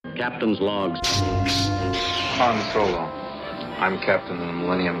Captain's logs. Han Solo. I'm captain of the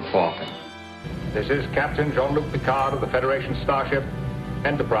Millennium Falcon. This is Captain Jean-Luc Picard of the Federation starship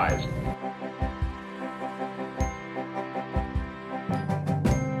Enterprise.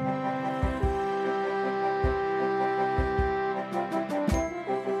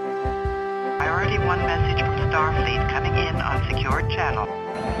 Priority 1 message from Starfleet coming in on secured channel.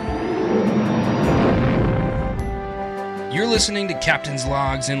 You're listening to Captain's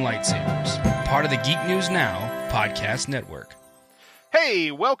Logs and Lightsabers, part of the Geek News Now podcast network.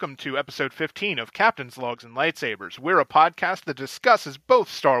 Hey, welcome to episode 15 of Captain's Logs and Lightsabers. We're a podcast that discusses both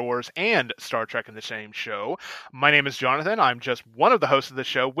Star Wars and Star Trek in the same show. My name is Jonathan. I'm just one of the hosts of the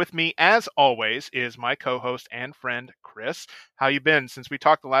show. With me, as always, is my co-host and friend, Chris. How you been since we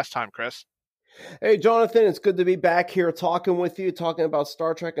talked the last time, Chris? Hey, Jonathan, it's good to be back here talking with you, talking about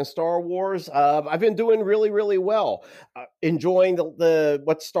Star Trek and Star Wars. I've been doing really well, enjoying the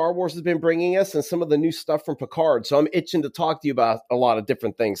what Star Wars has been bringing us and some of the new stuff from Picard. So I'm itching to talk to you about a lot of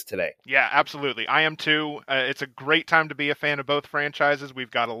different things today. Yeah, absolutely. I am too. It's a great time to be a fan of both franchises. We've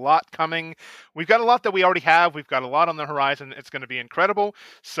got a lot coming. We've got a lot that we already have. We've got a lot on the horizon. It's going to be incredible.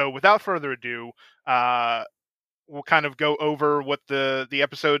 So without further ado, we'll kind of go over what the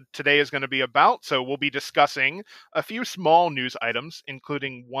episode today is going to be about. So we'll be discussing a few small news items,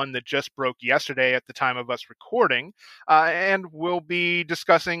 including one that just broke yesterday at the time of us recording. And we'll be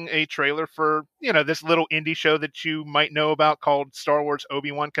discussing a trailer for, this little indie show that you might know about called Star Wars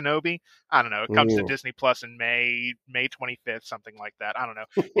Obi-Wan Kenobi. I don't know. It comes to Disney Plus in May 25th, something like that. I don't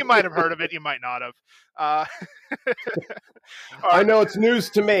know. You might have heard of it. You might not have. I know it's news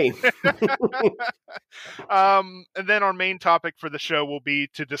to me. And then our main topic for the show will be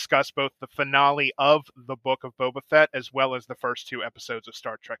to discuss both the finale of the Book of Boba Fett as well as the first two episodes of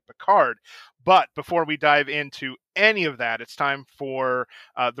Star Trek Picard. But before we dive into any of that, it's time for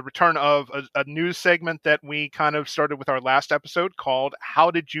the return of a news segment that we kind of started with our last episode called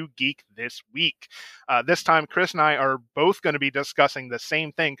How Did You Geek This Week? This time, Chris and I are both going to be discussing the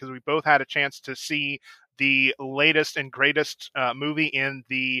same thing because we both had a chance to see the latest and greatest movie in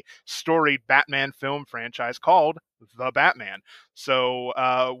the storied Batman film franchise called The Batman.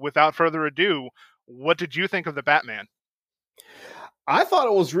 So without further ado, what did you think of The Batman? I thought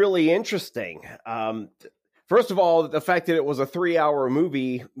it was really interesting. First of all, the fact that it was a 3-hour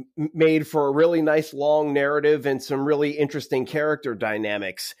movie made for a really nice long narrative and some really interesting character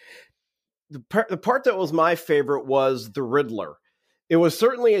dynamics. The part that was my favorite was the Riddler. It was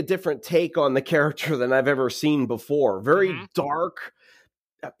certainly a different take on the character than I've ever seen before. Very dark.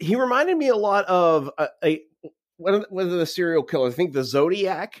 He reminded me a lot of one of the serial killers. I think the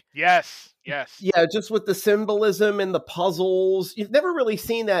Zodiac. Yes. Yeah, just with the symbolism and the puzzles. You've never really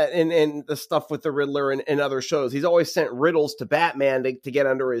seen that in the stuff with the Riddler and other shows. He's always sent riddles to Batman to get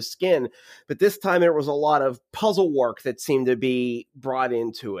under his skin. But this time there was a lot of puzzle work that seemed to be brought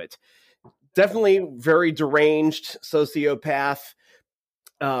into it. Definitely very deranged sociopath.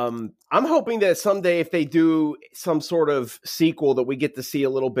 I'm hoping that someday if they do some sort of sequel that we get to see a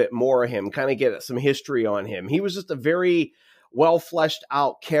little bit more of him, kind of get some history on him. He was just a very well fleshed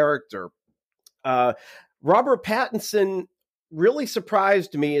out character. Robert Pattinson really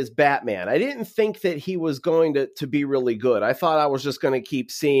surprised me as Batman. I didn't think that he was going to be really good. I thought I was just going to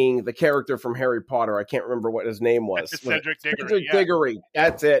keep seeing the character from Harry Potter. I can't remember what his name was. Cedric Diggory. Cedric Diggory.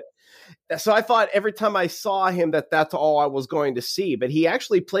 That's it. So I thought every time I saw him that's all I was going to see. But he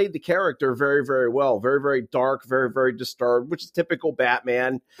actually played the character very, very well. Very, very dark, very, very disturbed, which is typical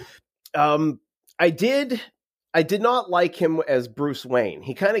Batman. I did not like him as Bruce Wayne.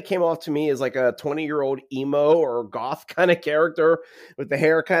 He kind of came off to me as like a 20-year-old emo or goth kind of character with the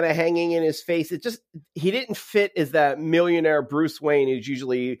hair kind of hanging in his face. He didn't fit as that millionaire Bruce Wayne who's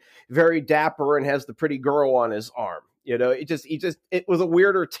usually very dapper and has the pretty girl on his arm. It was a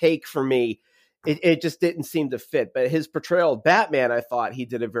weirder take for me. It just didn't seem to fit. But his portrayal of Batman, I thought he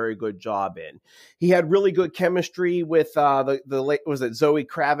did a very good job in. He had really good chemistry with was it Zoe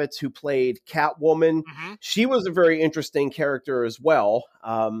Kravitz who played Catwoman? Mm-hmm. She was a very interesting character as well.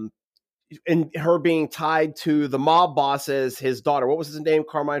 And her being tied to the mob boss as his daughter. What was his name?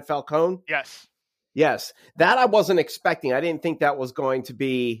 Carmine Falcone? Yes. That I wasn't expecting. I didn't think that was going to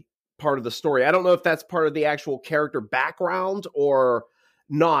be part of the story. I don't know if that's part of the actual character background or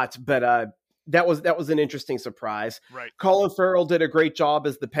not, but that was an interesting surprise. Right. Colin Farrell did a great job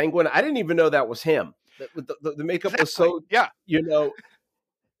as the Penguin. I didn't even know that was him. The makeup was so,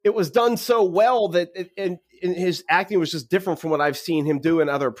 it was done so well that and his acting was just different from what I've seen him do in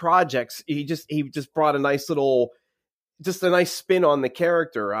other projects. He just brought a nice spin on the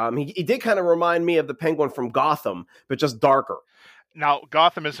character. He did kind of remind me of the Penguin from Gotham, but just darker. Now,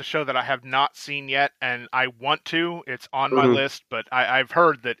 Gotham is a show that I have not seen yet, and I want to. It's on my list, but I've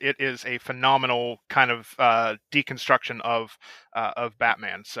heard that it is a phenomenal kind of deconstruction of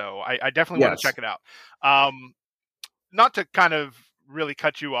Batman. So I definitely want to check it out. Not to kind of really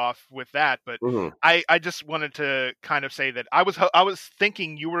cut you off with that, but I just wanted to kind of say that I was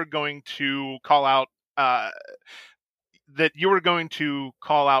thinking you were going to call out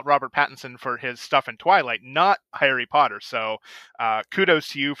Robert Pattinson for his stuff in Twilight, not Harry Potter. So kudos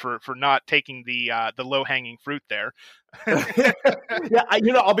to you for not taking the low hanging fruit there. Yeah,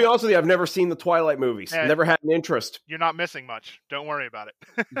 I'll be honest with you. I've never seen the Twilight movies. Never had an interest. You're not missing much. Don't worry about it.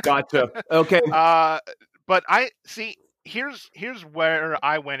 Gotcha. Okay. But I see. Here's where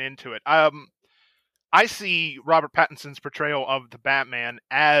I went into it. I see Robert Pattinson's portrayal of the Batman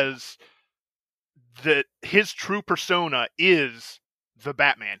as his true persona is the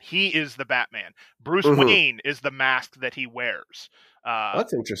Batman. He is the Batman. Bruce Wayne is the mask that he wears.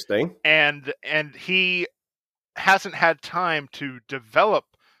 That's interesting. And he hasn't had time to develop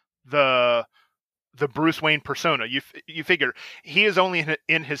the Bruce Wayne persona. You figure he is only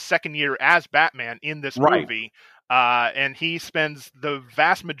in his second year as Batman in this movie, and he spends the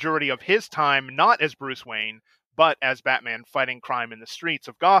vast majority of his time not as Bruce Wayne, but as Batman fighting crime in the streets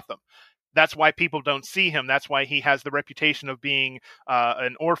of Gotham. That's why people don't see him. That's why he has the reputation of being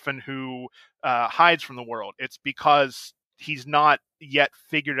an orphan who hides from the world. It's because he's not yet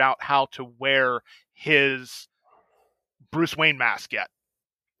figured out how to wear his Bruce Wayne mask yet.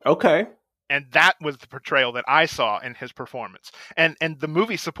 Okay. And that was the portrayal that I saw in his performance. And the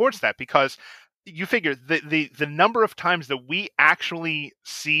movie supports that, because you figure the number of times that we actually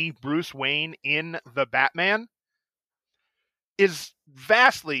see Bruce Wayne in the Batman is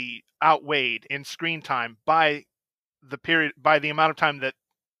vastly outweighed in screen time by the amount of time that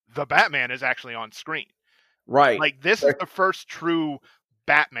the Batman is actually on screen. Right. Like, this is the first true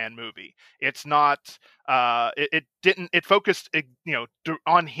Batman movie. It's not it focused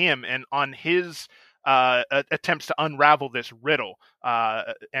on him and on his attempts to unravel this riddle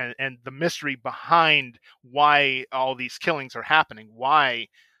and the mystery behind why all these killings are happening, why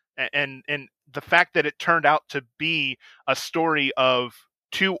and the fact that it turned out to be a story of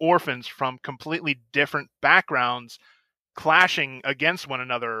two orphans from completely different backgrounds clashing against one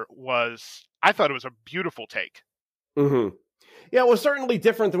another I thought it was a beautiful take. Mm-hmm. Yeah, it was certainly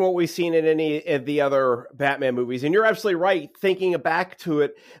different than what we've seen in any of the other Batman movies. And you're absolutely right. Thinking back to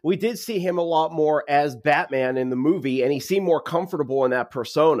it, we did see him a lot more as Batman in the movie, and he seemed more comfortable in that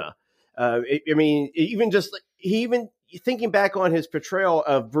persona. Even thinking back on his portrayal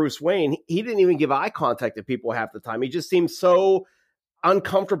of Bruce Wayne, he didn't even give eye contact to people half the time. He just seemed so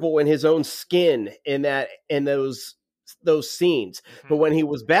uncomfortable in his own skin in those scenes. Mm-hmm. But when he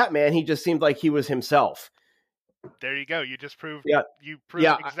was Batman, he just seemed like he was himself. There you go. You just proved. Yeah. You proved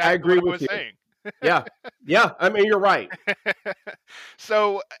exactly I agree what I was with saying. Yeah. I mean, you're right.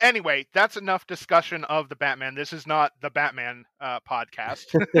 So anyway, that's enough discussion of the Batman. This is not the Batman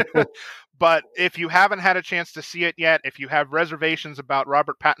podcast. But if you haven't had a chance to see it yet, if you have reservations about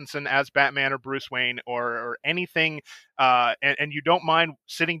Robert Pattinson as Batman or Bruce Wayne or anything, and you don't mind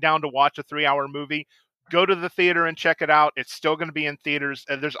sitting down to watch a 3-hour movie, go to the theater and check it out. It's still going to be in theaters.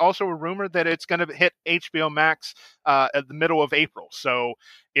 There's also a rumor that it's going to hit HBO Max at the middle of April. So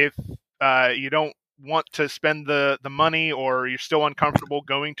if you don't want to spend the money, or you're still uncomfortable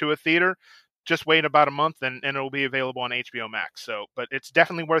going to a theater, just wait about a month and it'll be available on HBO Max. So, but it's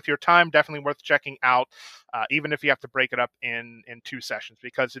definitely worth your time, definitely worth checking out, even if you have to break it up in 2 sessions,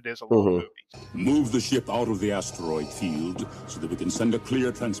 because it is a long movie. Move the ship out of the asteroid field so that we can send a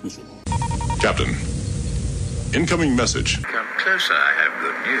clear transmission. Captain, incoming message. Come closer, I have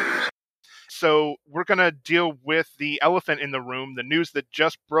good news. So we're going to deal with the elephant in the room, the news that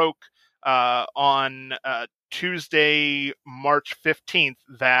just broke on Tuesday, March 15th,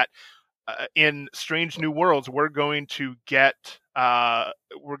 that in Strange New Worlds, we're going to get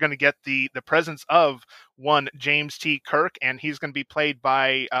the presence of one James T. Kirk, and he's going to be played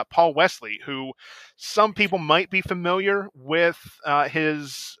by Paul Wesley, who some people might be familiar with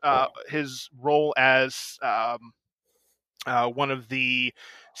his role as one of the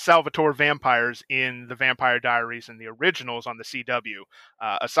Salvatore vampires in the Vampire Diaries and the originals on the CW.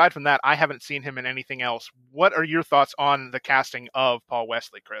 Aside from that, I haven't seen him in anything else. What are your thoughts on the casting of Paul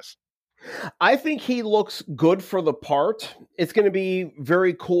Wesley, Chris? I think he looks good for the part. It's going to be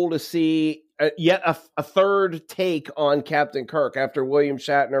very cool to see yet a third take on Captain Kirk after William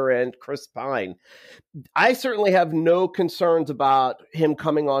Shatner and Chris Pine. I certainly have no concerns about him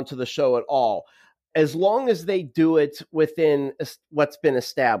coming onto the show at all, as long as they do it within what's been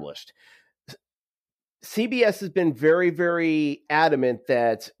established. CBS has been very, very adamant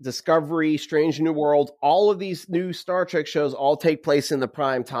that Discovery, Strange New World, all of these new Star Trek shows all take place in the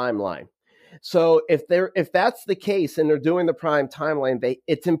prime timeline. So if that's the case and they're doing the prime timeline,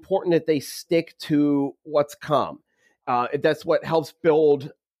 it's important that they stick to what's come. That's what helps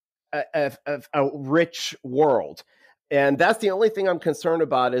build a rich world. And that's the only thing I'm concerned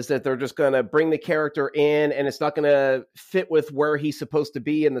about, is that they're just going to bring the character in and it's not going to fit with where he's supposed to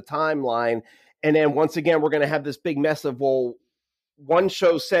be in the timeline. And then once again, we're going to have this big mess of, well, one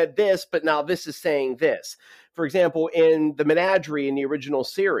show said this, but now this is saying this. For example, in the Menagerie in the original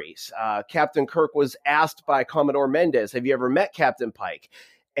series, Captain Kirk was asked by Commodore Mendez, have you ever met Captain Pike?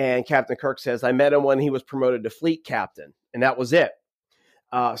 And Captain Kirk says, I met him when he was promoted to fleet captain. And that was it.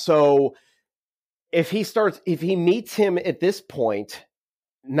 So if he meets him at this point,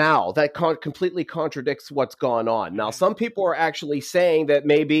 now that completely contradicts what's gone on. Now, some people are actually saying that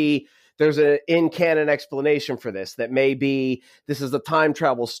maybe there's an in-canon explanation for this, that maybe this is a time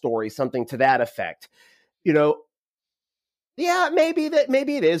travel story, something to that effect. You know, yeah, maybe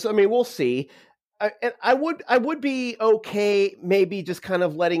it is. I mean, we'll see. I would be okay maybe just kind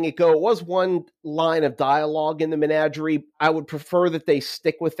of letting it go. It was one line of dialogue in the Menagerie. I would prefer that they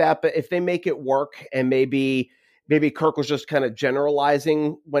stick with that, but if they make it work and maybe Kirk was just kind of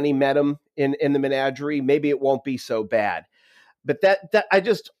generalizing when he met him in the Menagerie, maybe it won't be so bad. But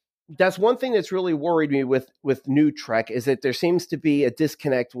that's one thing that's really worried me with new Trek, is that there seems to be a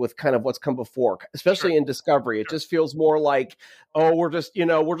disconnect with kind of what's come before, especially in Discovery. It just feels more like, oh, we're just going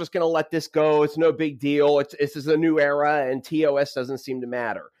to let this go. It's no big deal. This is a new era, and TOS doesn't seem to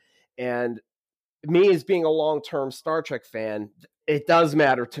matter. And me, as being a long-term Star Trek fan, it does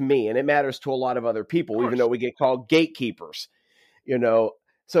matter to me, and it matters to a lot of other people, even though we get called gatekeepers,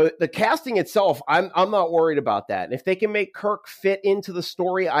 So the casting itself, I'm not worried about that. And if they can make Kirk fit into the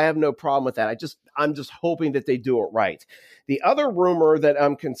story, I have no problem with that. I'm just hoping that they do it right. The other rumor that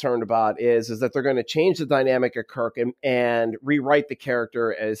I'm concerned about is that they're going to change the dynamic of Kirk and rewrite the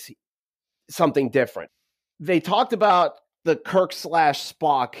character as something different. They talked about the Kirk /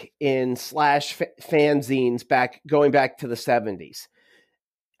 Spock in / fanzines going back to the 70s.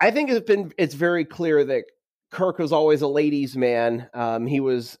 I think it's very clear that Kirk was always a ladies' man. He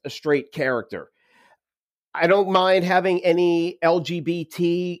was a straight character. I don't mind having any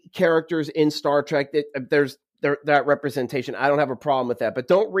LGBT characters in Star Trek. There's that representation. I don't have a problem with that. But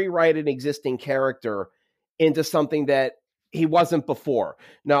don't rewrite an existing character into something that he wasn't before.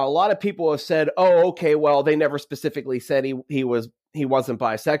 Now, a lot of people have said, "Oh, okay, well, they never specifically said he wasn't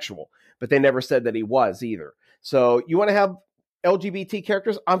bisexual, but they never said that he was either." So you want to have LGBT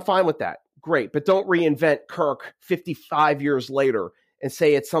characters? I'm fine with that. Great, but don't reinvent Kirk 55 years later and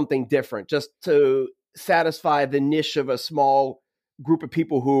say it's something different just to satisfy the niche of a small group of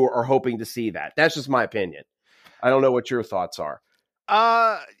people who are hoping to see that. That's just my opinion. I don't know what your thoughts are.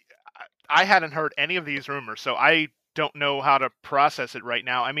 I hadn't heard any of these rumors, so I don't know how to process it right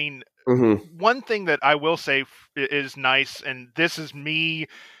now. I mean, one thing that I will say is nice, and this is me,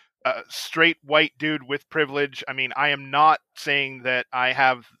 straight white dude with privilege. I mean, I am not saying that I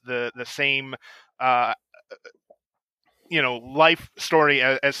have the same, life story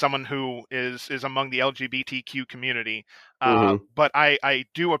as someone who is among the LGBTQ community. But I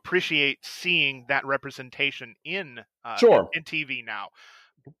do appreciate seeing that representation in TV now.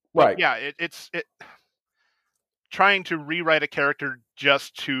 Right. But yeah, it's trying to rewrite a character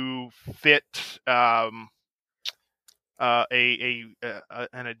just to fit an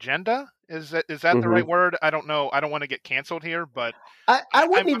agenda. Is that the right word? I don't know. I don't want to get canceled here, but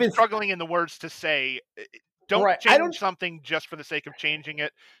I'm struggling in the words to say. Don't change something just for the sake of changing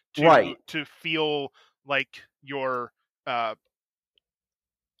it to feel like you're trying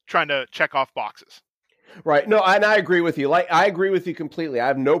to check off boxes. Right. No, and I agree with you. I agree with you completely. I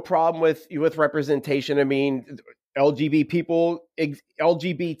have no problem with representation. I mean, LGBT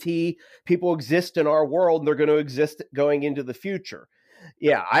people exist in our world, and they're going to exist going into the future.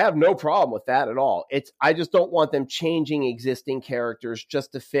 Yeah, I have no problem with that at all. I just don't want them changing existing characters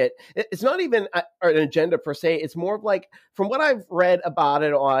just to fit. It's not even an agenda per se. It's more of like, from what I've read about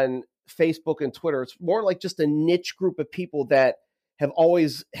it on Facebook and Twitter, it's more like just a niche group of people that have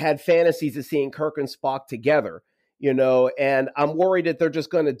always had fantasies of seeing Kirk and Spock together, and I'm worried that they're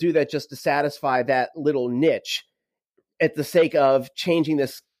just going to do that just to satisfy that little niche at the sake of changing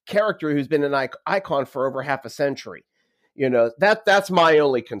this character who's been an icon for over half a century. That's my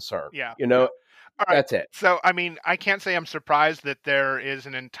only concern. Yeah. All right. That's it. So, I mean, I can't say I'm surprised that there is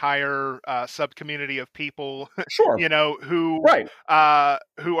an entire sub-community of people, who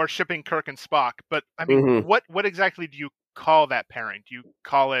are shipping Kirk and Spock. But I mean, what exactly do you call that pairing? Do you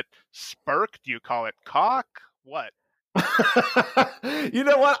call it Spurk? Do you call it Cock? What? You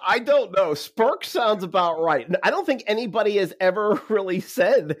know what? I don't know. Spurk sounds about right. I don't think anybody has ever really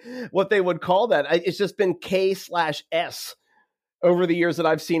said what they would call that. It's just been K/S over the years that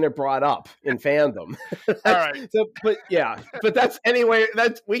I've seen it brought up in fandom. All right. But that's anyway,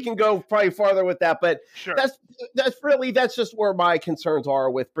 we can go probably farther with that, but sure. That's just where my concerns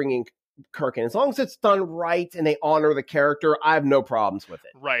are with bringing Kirk in. As long as it's done right and they honor the character, I have no problems with it.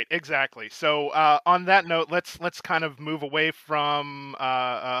 Right, exactly. So on that note, let's kind of move away from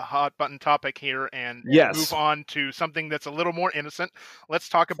a hot button topic here and move on to something that's a little more innocent. Let's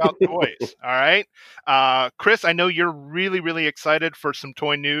talk about toys. All right, Chris, I know you're really, really excited for some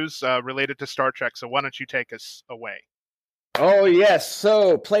toy news related to Star Trek. So why don't you take us away? Oh, yes.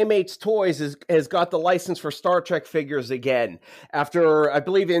 So Playmates Toys has got the license for Star Trek figures again. After, I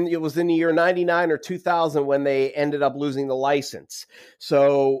believe it was in the year 99 or 2000 when they ended up losing the license.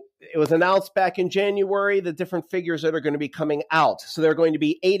 So it was announced back in January the different figures that are going to be coming out. So there are going to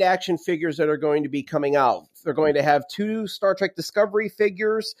be 8 action figures that are going to be coming out. They're going to have 2 Star Trek Discovery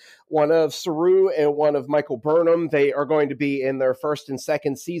figures, one of Saru and one of Michael Burnham. They are going to be in their first and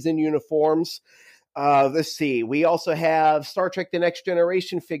second season uniforms. Let's see. We also have Star Trek The Next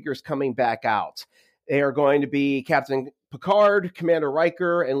Generation figures coming back out. They are going to be Captain Picard, Commander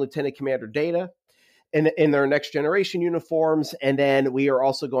Riker, and Lieutenant Commander Data in their Next Generation uniforms. And then we are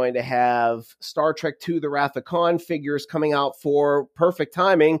also going to have Star Trek II The Wrath of Khan figures coming out for perfect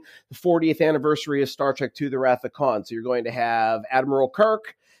timing, the 40th anniversary of Star Trek II The Wrath of Khan. So you're going to have Admiral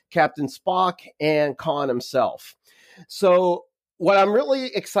Kirk, Captain Spock, and Khan himself. So what I'm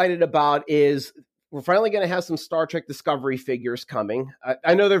really excited about is we're finally going to have some Star Trek Discovery figures coming.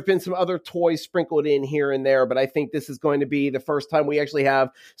 I know there have been some other toys sprinkled in here and there, but I think this is going to be the first time we actually have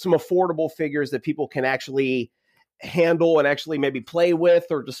some affordable figures that people can actually handle and actually maybe play with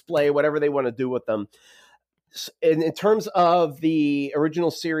or display, whatever they want to do with them. In terms of the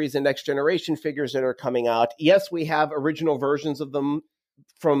original series and Next Generation figures that are coming out, yes, we have original versions of them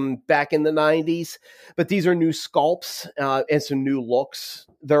from back in the 90s, but these are new sculpts and some new looks.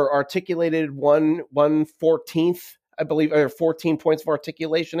 They're articulated 1/14th, I believe, or 14 points of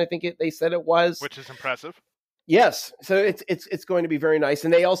articulation, I think they said it was. Which is impressive. Yes, so it's going to be very nice.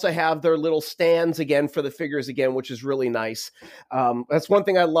 And they also have their little stands again for the figures again, which is really nice. That's one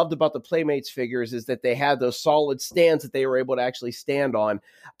thing I loved about the Playmates figures is that they had those solid stands that they were able to actually stand on.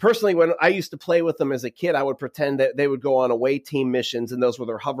 Personally, when I used to play with them as a kid, I would pretend that they would go on away team missions and those were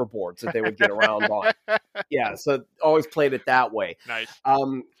their hoverboards that they would get around on. Yeah, so always played it that way. Nice.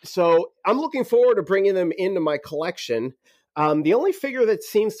 So I'm looking forward to bringing them into my collection. The only figure that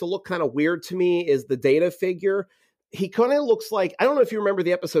seems to look kind of weird to me is the Data figure. He kind of looks like, I don't know if you remember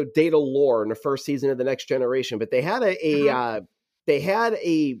the episode Data Lore in the first season of The Next Generation, but they had a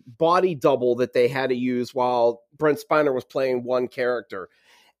body double that they had to use while Brent Spiner was playing one character.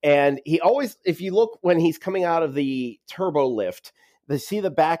 And he always, if you look when he's coming out of the turbo lift, they see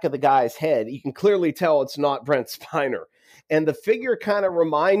the back of the guy's head. You can clearly tell it's not Brent Spiner. And the figure kind of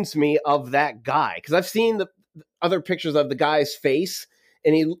reminds me of that guy because I've seen the other pictures of the guy's face,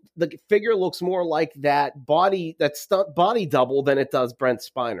 and the figure looks more like that stunt body double than it does Brent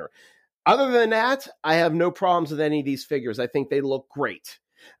Spiner. Other than that, I have no problems with any of these figures. I think they look great.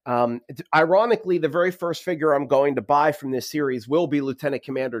 Ironically, the very first figure I'm going to buy from this series will be Lieutenant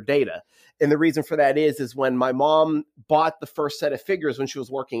Commander Data. And the reason for that is when my mom bought the first set of figures when she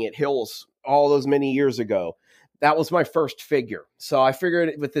was working at Hills all those many years ago, that was my first figure. So I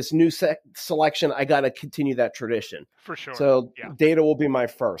figured with this new selection, I got to continue that tradition. For sure. So Data will be my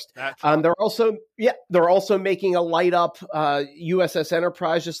first. They're also making a light up USS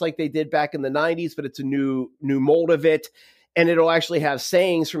Enterprise, just like they did back in the 90s, but it's a new mold of it. And it'll actually have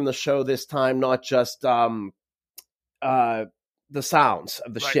sayings from the show this time, not just the sounds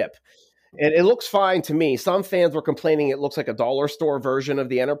of the ship. And it looks fine to me. Some fans were complaining it looks like a dollar store version of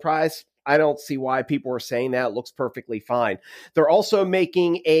the Enterprise. I don't see why people are saying that. It looks perfectly fine. They're also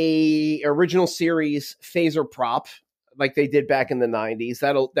making a original series phaser prop like they did back in the 90s.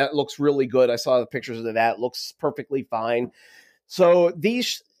 That looks really good. I saw the pictures of that. It looks perfectly fine. So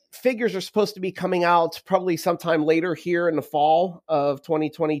these figures are supposed to be coming out probably sometime later here in the fall of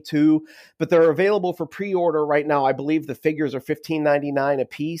 2022, but they're available for pre-order right now. I believe the figures are $15.99 a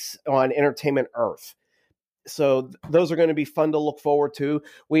piece on Entertainment Earth. So those are going to be fun to look forward to.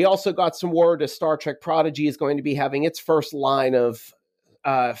 We also got some word that Star Trek Prodigy is going to be having its first line of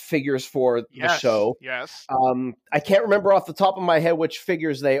figures for the show. Yes. I can't remember off the top of my head which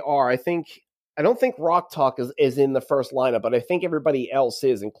figures they are. I don't think Rock Talk is in the first lineup, but I think everybody else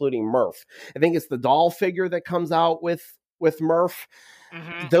is, including Murph. I think it's the doll figure that comes out with with Murph.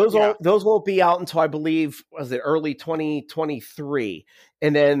 Mm-hmm. Those won't be out until I believe was it early 2023,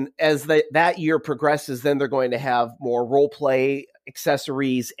 and then as that year progresses, then they're going to have more role play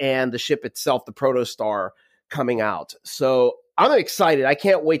accessories and the ship itself, the Protostar, coming out. So I'm excited. I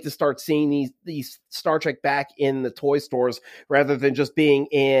can't wait to start seeing these Star Trek back in the toy stores rather than just being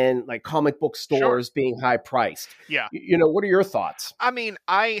in like comic book stores being high priced. Yeah. What are your thoughts? I mean,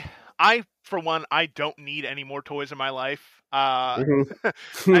 I for one, I don't need any more toys in my life.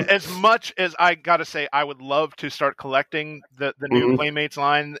 As much as I gotta say, I would love to start collecting the new Playmates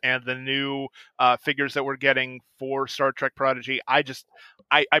line and the new figures that we're getting for Star Trek Prodigy. I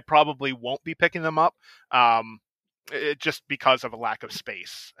probably won't be picking them up. Just because of a lack of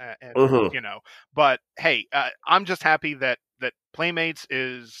space, and But hey, I'm just happy that Playmates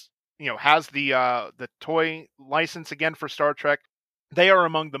is has the toy license again for Star Trek. They are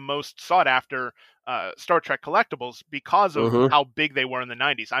among the most sought after Star Trek collectibles because of how big they were in the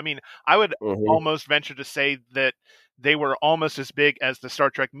 90s. I mean, I would almost venture to say that they were almost as big as the Star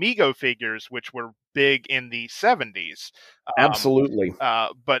Trek Mego figures, which were big in the 70s. Absolutely.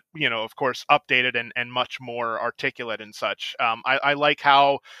 But, of course, updated and much more articulate and such. I like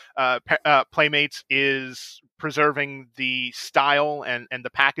how Playmates is preserving the style and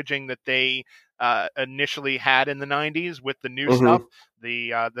the packaging that they initially had in the 90s with the new stuff.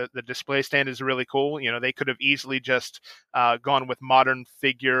 The display stand is really cool. They could have easily just gone with modern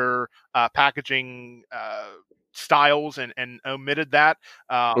figure packaging styles and omitted that,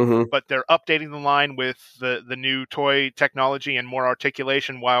 but they're updating the line with the new toy technology and more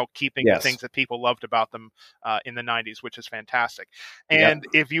articulation while keeping the things that people loved about them in the 90s, which is fantastic. And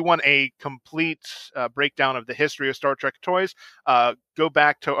if you want a complete breakdown of the history of Star Trek toys, go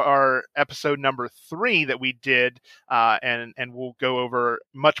back to our episode number 3 that we did, and we'll go over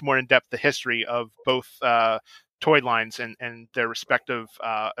much more in depth the history of both toy lines and their respective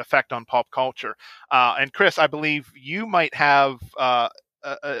effect on pop culture. And Chris, I believe you might have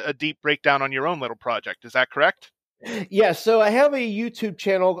a deep breakdown on your own little project. Is that correct? Yeah, so I have a YouTube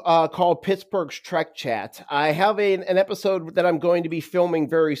channel called Pittsburgh's Trek Chat. I have an episode that I'm going to be filming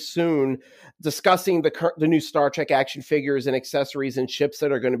very soon discussing the new Star Trek action figures and accessories and ships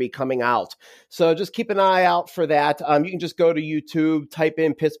that are going to be coming out. So just keep an eye out for that. You can just go to YouTube, type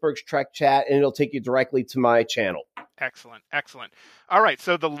in Pittsburgh's Trek Chat, and it'll take you directly to my channel. Excellent. All right,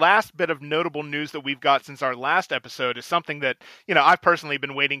 so the last bit of notable news that we've got since our last episode is something that, I've personally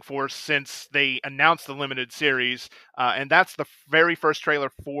been waiting for since they announced the limited series, and that's the very first trailer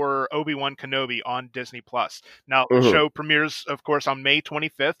for Obi-Wan Kenobi on Disney+. Now, the show premieres, of course, on May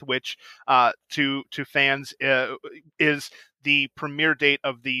 25th, which to fans is the premiere date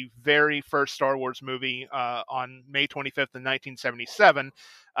of the very first Star Wars movie on May 25th in 1977.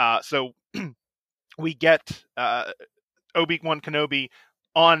 So we get Obi-Wan Kenobi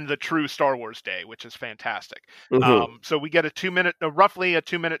on the true Star Wars day, which is fantastic. So we get roughly a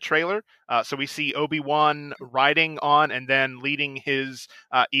 2-minute trailer. So we see Obi-Wan riding on and then leading his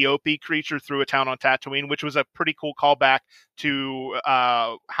Eope creature through a town on Tatooine, which was a pretty cool callback to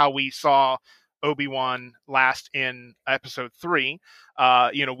how we saw Obi-Wan last in episode 3.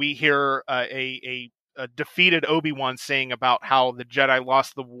 We hear a defeated Obi-Wan saying about how the Jedi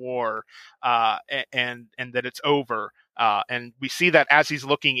lost the war and that it's over. And we see that as he's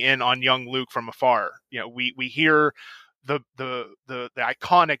looking in on young Luke from afar. We hear the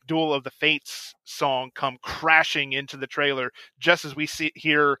iconic Duel of the Fates song come crashing into the trailer just as we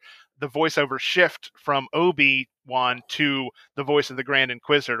hear the voiceover shift from Obi-Wan to the voice of the Grand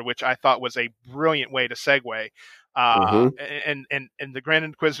Inquisitor, which I thought was a brilliant way to segue. And the Grand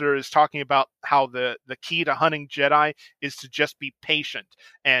Inquisitor is talking about how the key to hunting Jedi is to just be patient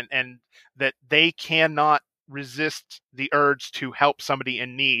and that they cannot resist the urge to help somebody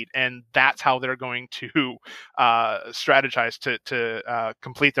in need, and that's how they're going to strategize to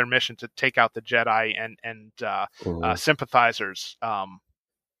complete their mission to take out the Jedi and sympathizers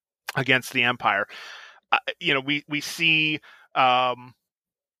against the Empire. We see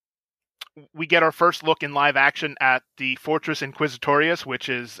we get our first look in live action at the Fortress Inquisitorius, which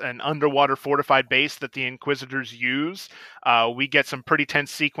is an underwater fortified base that the Inquisitors use. We get some pretty tense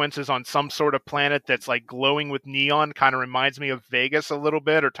sequences on some sort of planet that's like glowing with neon. Kind of reminds me of Vegas a little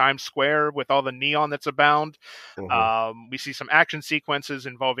bit, or Times Square with all the neon that's abound. We see some action sequences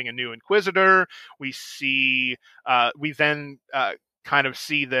involving a new Inquisitor. We then kind of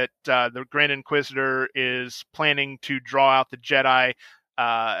see that the Grand Inquisitor is planning to draw out the Jedi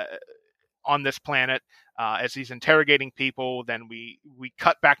on this planet as he's interrogating people. Then we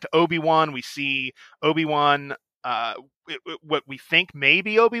cut back to Obi-Wan. We see Obi-Wan what we think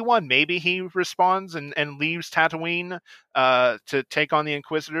maybe Obi-Wan, maybe he responds and leaves Tatooine to take on the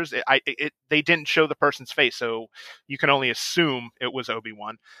Inquisitors. They didn't show the person's face, so you can only assume it was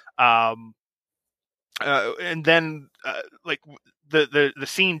Obi-Wan. And then the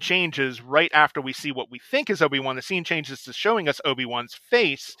scene changes right after we see what we think is Obi-Wan. The scene changes to showing us Obi-Wan's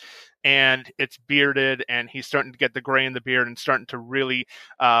face, and it's bearded, and he's starting to get the gray in the beard and starting to really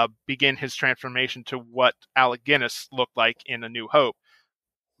begin his transformation to what Alec Guinness looked like in A New Hope.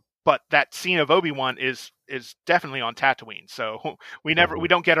 But that scene of Obi-Wan is definitely on Tatooine, so we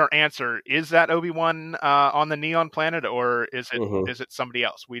don't get our answer. Is that Obi-Wan on the Neon Planet, or is it somebody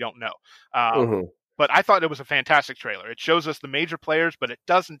else? We don't know. But I thought it was a fantastic trailer. It shows us the major players, but it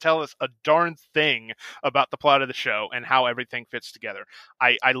doesn't tell us a darn thing about the plot of the show and how everything fits together.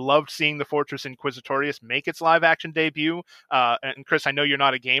 I loved seeing the Fortress Inquisitorius make its live-action debut. And Chris, I know you're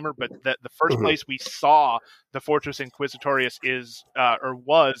not a gamer, but the first place we saw the Fortress Inquisitorius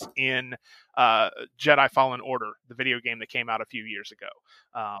was in Jedi Fallen Order, the video game that came out a few years ago.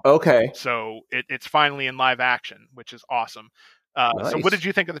 Okay. So it's finally in live action, which is awesome. Nice. So what did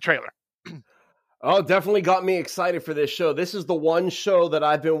you think of the trailer? Oh, definitely got me excited for this show. This is the one show that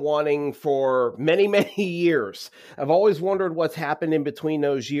I've been wanting for many, many years. I've always wondered what's happened in between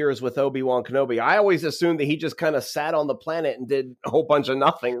those years with Obi-Wan Kenobi. I always assumed that he just kind of sat on the planet and did a whole bunch of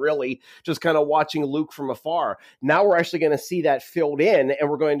nothing, really, just kind of watching Luke from afar. Now we're actually going to see that filled in, and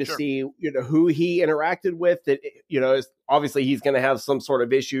we're going to see, who he interacted with. That, obviously he's going to have some sort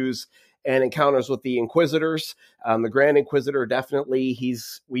of issues and encounters with the Inquisitors. The Grand Inquisitor, definitely,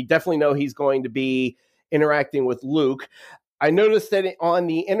 we definitely know he's going to be interacting with Luke. I noticed that on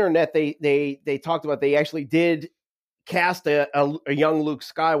the internet, they talked about, they actually did cast a young Luke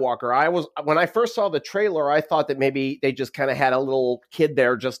Skywalker. When I first saw the trailer, I thought that maybe they just kind of had a little kid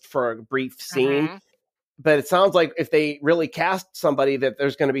there just for a brief scene. But it sounds like if they really cast somebody, that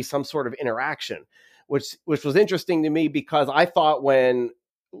there's going to be some sort of interaction, which was interesting to me, because I thought when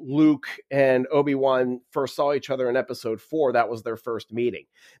Luke and Obi-Wan first saw each other in episode 4, that was their first meeting.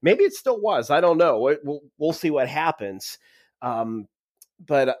 Maybe it still was. I don't know. We'll see what happens.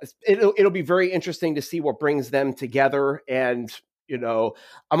 But it'll be very interesting to see what brings them together. And,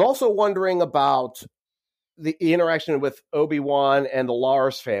 I'm also wondering about the interaction with Obi-Wan and the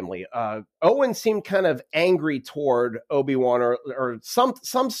Lars family. Owen seemed kind of angry toward Obi-Wan, or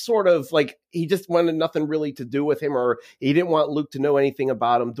some sort of like he just wanted nothing really to do with him, or he didn't want Luke to know anything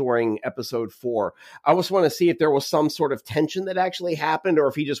about him during episode 4. I just want to see if there was some sort of tension that actually happened, or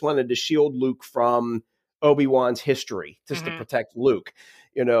if he just wanted to shield Luke from Obi-Wan's history just to protect Luke.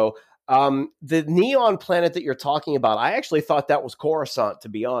 The Neon Planet that you're talking about, I actually thought that was Coruscant, to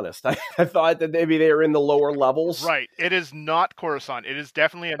be honest. I thought that maybe they were in the lower levels. Right. It is not Coruscant. It is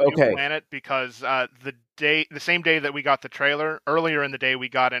definitely a new planet, because the same day that we got the trailer, earlier in the day, we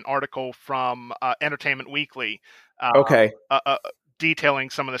got an article from Entertainment Weekly detailing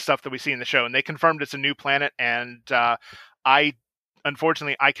some of the stuff that we see in the show. And they confirmed it's a new planet, and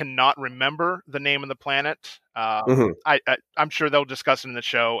Unfortunately, I cannot remember the name of the planet. I'm sure they'll discuss it in the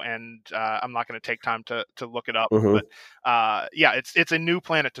show, and I'm not going to take time to look it up. But it's a new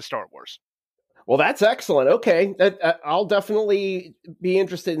planet to Star Wars. Well, that's excellent. Okay, I'll definitely be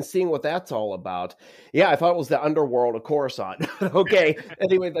interested in seeing what that's all about. Yeah, I thought it was the underworld of Coruscant. Okay,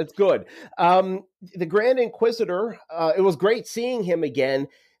 anyway, that's good. The Grand Inquisitor, it was great seeing him again.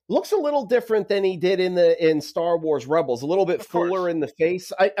 Looks a little different than he did in Star Wars Rebels. A little bit fuller in the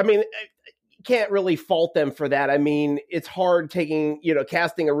face. I mean, you can't really fault them for that. I mean, it's hard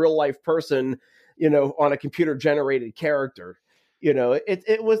casting a real life person, on a computer generated character.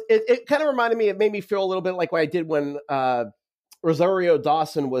 It kind of reminded me. It made me feel a little bit like what I did when Rosario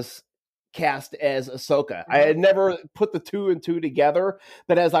Dawson was cast as Ahsoka. I had never put the two and two together,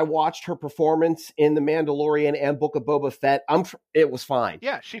 but as I watched her performance in The Mandalorian and Book of Boba Fett, it was fine.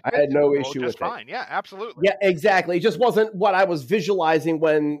 Yeah, I had no issue with fine. Yeah, absolutely. Yeah, exactly. It just wasn't what I was visualizing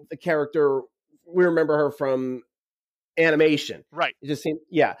when the character, we remember her from animation. Right. It just seemed,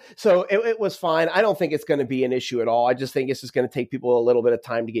 so it was fine. I don't think it's going to be an issue at all. I just think it's just going to take people a little bit of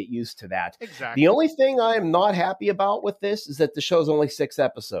time to get used to that. Exactly. The only thing I am not happy about with this is that the show's only 6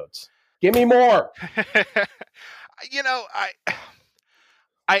 episodes. Give me more.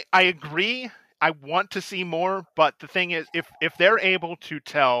 I agree. I want to see more, but the thing is, if they're able to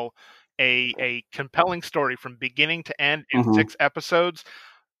tell a compelling story from beginning to end in 6 episodes,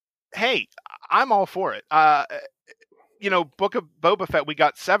 hey, I'm all for it. Book of Boba Fett, we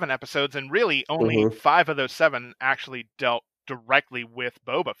got 7 episodes, and really only 5 of those 7 actually dealt directly with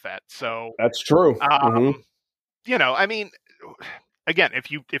Boba Fett. So that's true. I mean, again,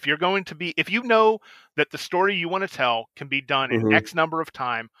 if you're going to be, if you know that the story you want to tell can be done in X number of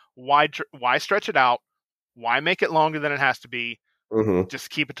time, why stretch it out? Why make it longer than it has to be?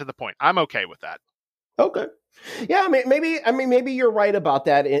 Just keep it to the point. I'm okay with that. Okay. Yeah, maybe you're right about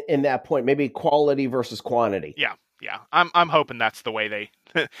that in that point. Maybe quality versus quantity. Yeah. I'm hoping that's the way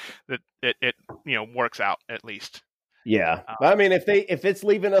that it works out at least. Yeah. I mean, if it's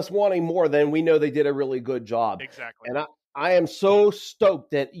leaving us wanting more, then we know they did a really good job. Exactly. And I am so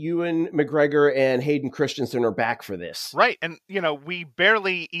stoked that Ewan McGregor and Hayden Christensen are back for this. Right. And we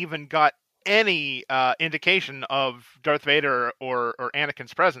barely even got any indication of Darth Vader or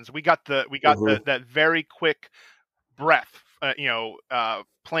Anakin's presence. We got that very quick breath,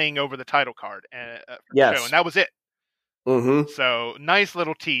 playing over the title card for the show, and that was it. So nice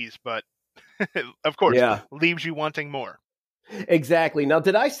little tease, but of course, leaves you wanting more. Exactly. Now,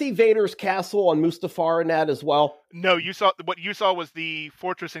 did I see Vader's castle on Mustafar in that as well? No, what you saw was the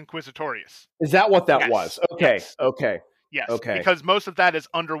Fortress Inquisitorius. Is that what that was? Okay. Yes. Okay. Yes. Okay. Because most of that is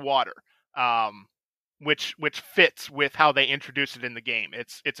underwater, which fits with how they introduced it in the game.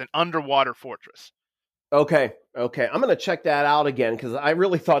 It's an underwater fortress. Okay. I'm going to check that out again because I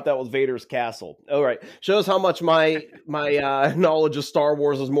really thought that was Vader's castle. All right. Shows how much my knowledge of Star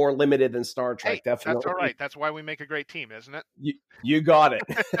Wars is more limited than Star Trek. Hey, definitely. That's all right. That's why we make a great team, isn't it? You got it.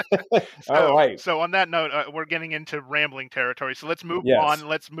 All right. So on that note, we're getting into rambling territory. So let's move on.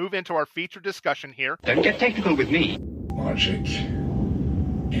 Let's move into our feature discussion here. Don't get technical with me. Logic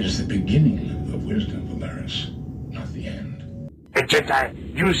is the beginning of wisdom, Valeris, not the end. The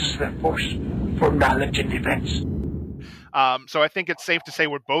Jedi uses the Force for knowledge and defense. So I think it's safe to say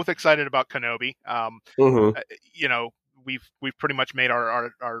we're both excited about Kenobi. We've pretty much made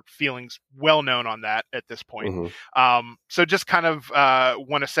our feelings well known on that at this point. So just kind of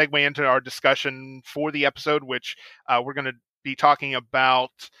want to segue into our discussion for the episode, which we're going to be talking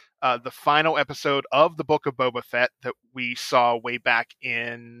about the final episode of the Book of Boba Fett that we saw way back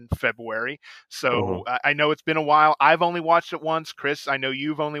in February. So I know it's been a while. I've only watched it once. Chris, I know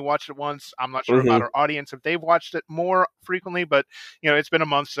you've only watched it once. I'm not sure about our audience if they've watched it more frequently, but it's been a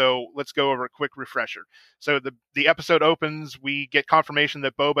month, so let's go over a quick refresher. So the episode opens, we get confirmation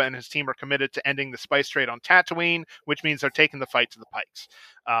that Boba and his team are committed to ending the spice trade on Tatooine, which means they're taking the fight to the Pikes.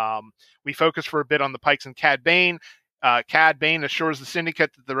 We focus for a bit on the Pikes and Cad Bane. Cad Bane assures the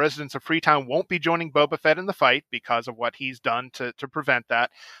Syndicate that the residents of Freetown won't be joining Boba Fett in the fight because of what he's done to prevent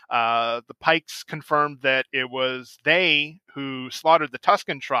that. The Pikes confirmed that it was they who slaughtered the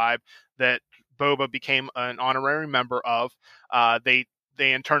Tusken tribe that Boba became an honorary member of. They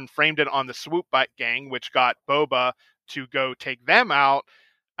in turn framed it on the Swoop Gang, which got Boba to go take them out.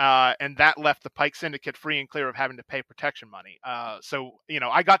 And that left the Pike Syndicate free and clear of having to pay protection money. So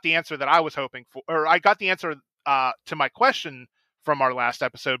I got the answer that I was hoping for, or I got the answer to my question from our last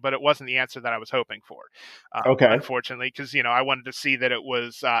episode, but it wasn't the answer that I was hoping for. Unfortunately, because I wanted to see that it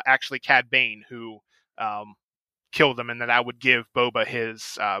was actually Cad Bane who killed them, and that would give Boba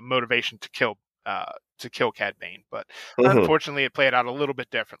his motivation to kill Cad Bane. But unfortunately, it played out a little bit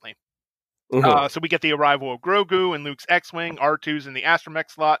differently. So we get the arrival of Grogu and Luke's X-Wing. R2's in the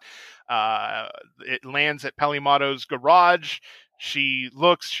astromech slot. It lands at Pelimato's garage. She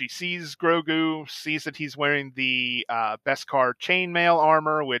sees Grogu, sees that he's wearing the Beskar chainmail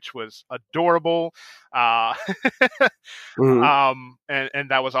armor, which was adorable. And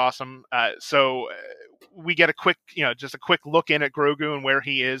that was awesome. So we get a quick look in at Grogu and where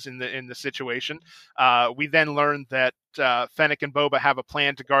he is in the situation. We then learn that Fennec and Boba have a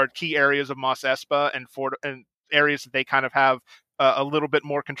plan to guard key areas of Mos Espa and areas that they kind of have a little bit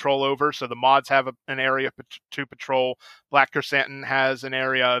more control over. So the mods have an area to patrol. Black Krrsantan has an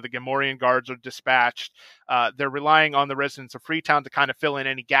area. The Gamorrean guards are dispatched. They're relying on the residents of Freetown to kind of fill in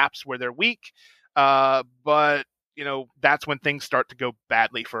any gaps where they're weak. But that's when things start to go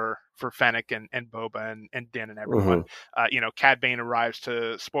badly for Fennec and Boba and Din and everyone. Cad Bane arrives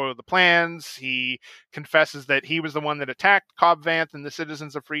to spoil the plans. He confesses that he was the one that attacked Cobb Vanth and the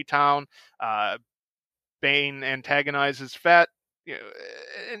citizens the Bane antagonizes Fett.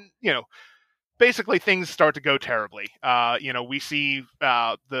 Basically things start to go terribly. We see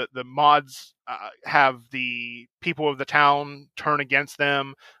the mods have the people of the town turn against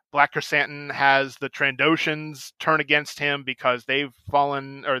them. Black Krrsantan has the Trandoshans turn against him because they've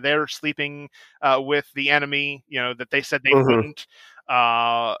fallen, or they're sleeping with the enemy, that they said they wouldn't.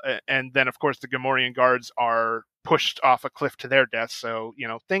 And then, of course, the Gamorrean guards are pushed off a cliff to their death. So,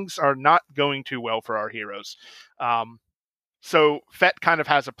 things are not going too well for our heroes. So Fett kind of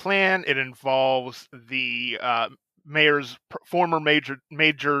has a plan. It involves the mayor's former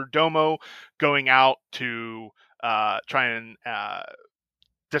major domo going out to try and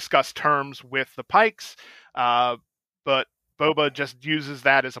discuss terms with the Pikes, but Boba just uses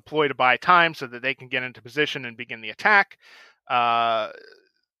that as a ploy to buy time so that they can get into position and begin the attack.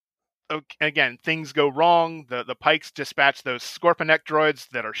 Again, things go wrong. The Pikes dispatch those Scorpion droids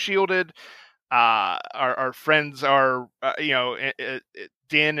that are shielded. Our friends are,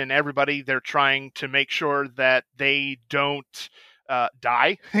 Din and everybody, they're trying to make sure that they don't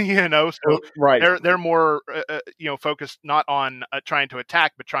die, so right. They're more, focused not on trying to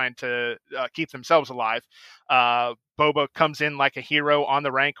attack, but trying to keep themselves alive. Boba comes in like a hero on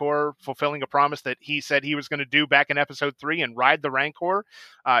the Rancor, fulfilling a promise that he said he was going to do back in episode 3 and ride the Rancor.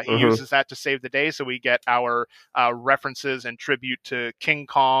 He uses that to save the day. So we get our references and tribute to King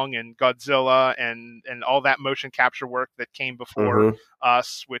Kong and Godzilla and all that motion capture work that came before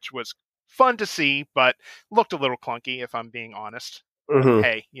us, which was fun to see, but looked a little clunky, if I'm being honest.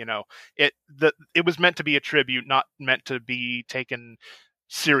 Hey, it was meant to be a tribute, not meant to be taken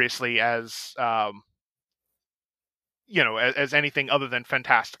seriously as as anything other than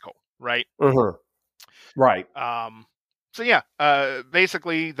fantastical, right? Right. So yeah,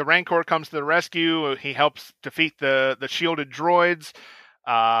 basically the Rancor comes to the rescue. He helps defeat the shielded droids.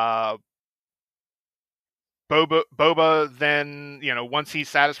 Boba then, once he's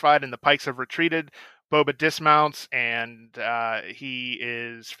satisfied and the Pikes have retreated, Boba dismounts and he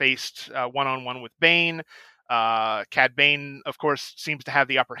is faced one-on-one with Bane. Cad Bane, of course, seems to have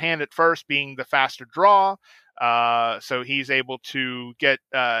the upper hand at first, being the faster draw. So he's able to get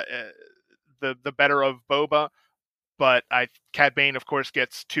the better of Boba. But Cad Bane, of course,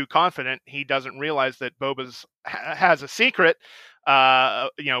 gets too confident. He doesn't realize that Boba's has a secret.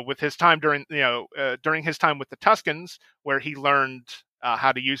 With his time during his time with the Tuskens, where he learned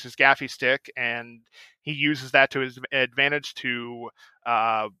how to use his gaffy stick, and he uses that to his advantage to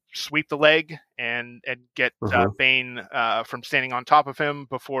sweep the leg and get Bane from standing on top of him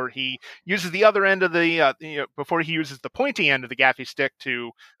before he uses the other end of the before he uses the pointy end of the gaffy stick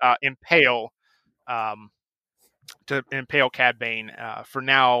to impale Cad Bane, for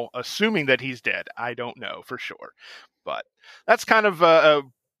now, assuming that he's dead. I don't know for sure. But that's kind of a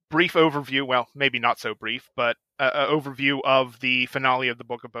brief overview. Well, maybe not so brief, but an overview of the finale of the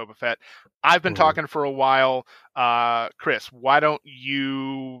Book of Boba Fett. I've been talking for a while. Chris, why don't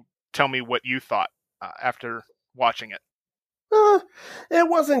you tell me what you thought after watching it? It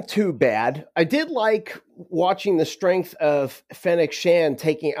wasn't too bad. I did like watching the strength of Fennec Shand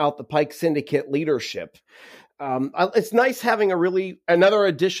taking out the Pike Syndicate leadership. It's nice having another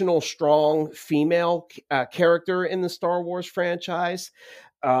additional strong female character in the Star Wars franchise.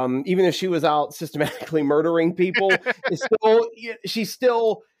 Even if she was out systematically murdering people, she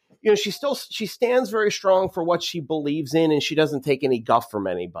stands very strong for what she believes in, and she doesn't take any guff from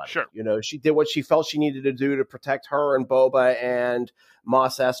anybody. Sure. She did what she felt she needed to do to protect her and Boba and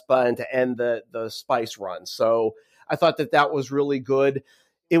Mos Espa and to end the spice run. So I thought that was really good.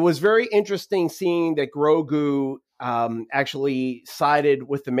 It was very interesting seeing that Grogu actually sided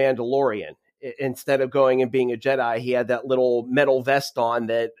with the Mandalorian. Instead of going and being a Jedi, he had that little metal vest on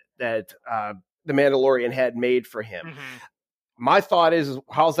that the Mandalorian had made for him. My thought is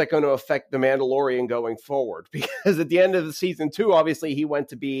how's that going to affect the Mandalorian going forward? Because at the end of the season 2, obviously he went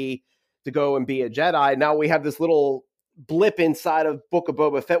to go and be a Jedi. Now we have this little blip inside of Book of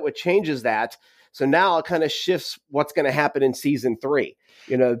Boba Fett, which changes that. So now it kind of shifts what's going to happen in season 3.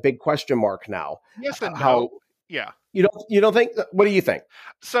 Big question mark now. Yes and no. Yeah. You don't think? What do you think?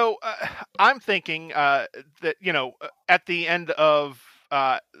 So I'm thinking that at the end of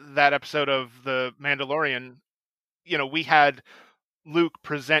that episode of The Mandalorian, we had Luke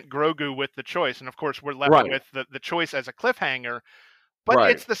present Grogu with the choice, and of course we're left with the choice as a cliffhanger. But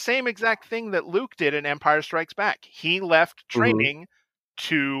it's the same exact thing that Luke did in Empire Strikes Back. He left training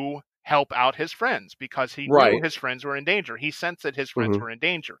to help out his friends because he knew his friends were in danger. He sensed that his friends were in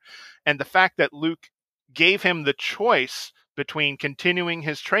danger. And the fact that Luke gave him the choice between continuing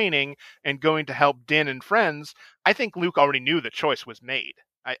his training and going to help Din and friends, I think Luke already knew the choice was made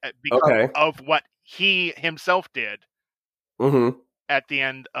because of what he himself did at the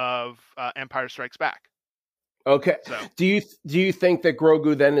end of Empire Strikes Back. Okay. So. Do you think that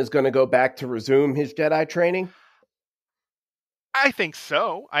Grogu then is going to go back to resume his Jedi training? I think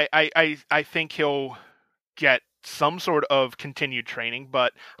so. I think he'll get some sort of continued training,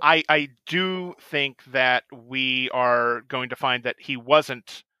 but I do think that we are going to find that he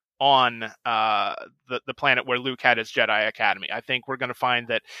wasn't on the planet where Luke had his Jedi Academy. I think we're going to find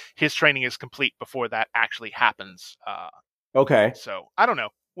that his training is complete before that actually happens. Okay. So I don't know.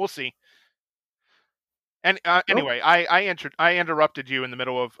 We'll see. And anyway, I interrupted you in the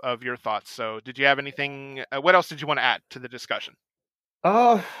middle of your thoughts. So did you have anything? What else did you want to add to the discussion?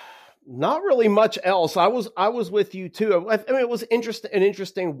 Not really much else. I was with you too. I mean, it was an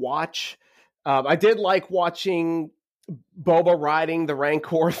interesting watch. I did like watching Boba riding the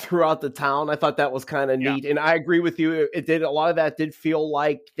Rancor throughout the town. I thought that was kind of neat. And I agree with you. A lot of that did feel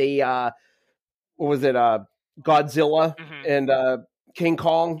like the, what was it? Godzilla and King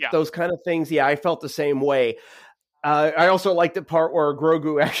Kong, those kind of things. Yeah, I felt the same way. I also liked the part where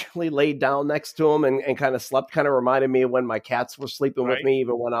Grogu actually laid down next to him and kind of slept. Kind of reminded me of when my cats were sleeping with me,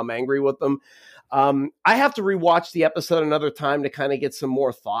 even when I'm angry with them. I have to rewatch the episode another time to kind of get some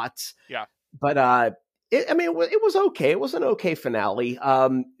more thoughts. Yeah. But it was okay. It was an okay finale.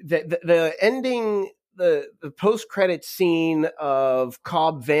 The ending, the post-credit scene of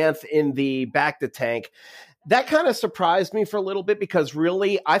Cobb Vanth in the Bacta tank, that kind of surprised me for a little bit because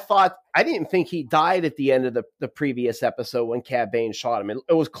really I didn't think he died at the end of the previous episode when Cad Bane shot him.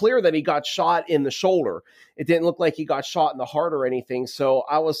 It was clear that he got shot in the shoulder. It didn't look like he got shot in the heart or anything. So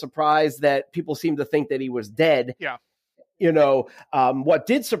I was surprised that people seemed to think that he was dead. Yeah. What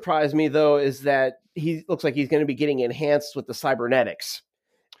did surprise me though is that he looks like he's going to be getting enhanced with the cybernetics.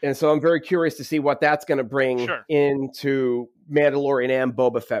 And so I'm very curious to see what that's going to bring into Mandalorian and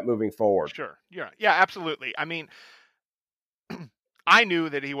Boba Fett moving forward. Sure. Yeah, absolutely. I mean, I knew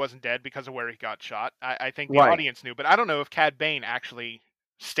that he wasn't dead because of where he got shot. I think the audience knew, but I don't know if Cad Bane actually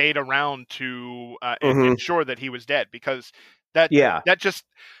stayed around to ensure that he was dead because I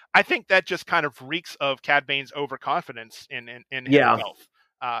think that just kind of reeks of Cad Bane's overconfidence in himself.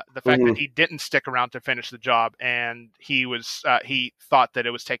 The fact that he didn't stick around to finish the job and he thought that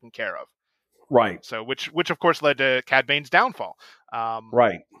it was taken care of. Right. So, which of course led to Cad Bane's downfall.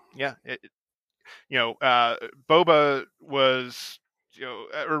 Right. Yeah. Boba was,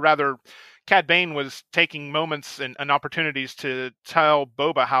 or rather, Cad Bane was taking moments and opportunities to tell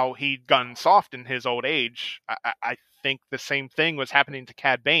Boba how he'd gone soft in his old age. I think the same thing was happening to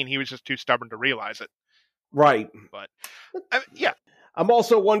Cad Bane. He was just too stubborn to realize it. Right. But yeah. I'm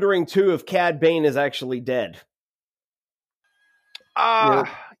also wondering too if Cad Bane is actually dead.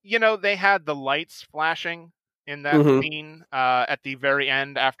 They had the lights flashing in that scene at the very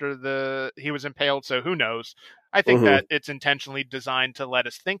end after he was impaled. So who knows? I think that it's intentionally designed to let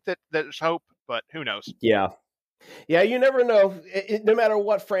us think that there's hope, but who knows? Yeah. Yeah, you never know. No matter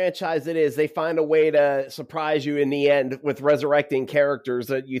what franchise it is, they find a way to surprise you in the end with resurrecting characters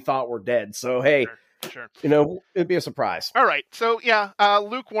that you thought were dead. So, hey, Sure. It'd be a surprise. All right. So,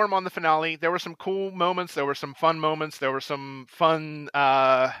 lukewarm on the finale. There were some cool moments. There were some fun moments. There were some fun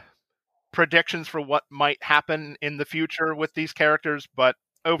predictions for what might happen in the future with these characters. But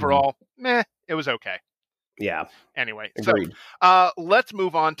overall, it was okay. Yeah. Anyway, agreed. So let's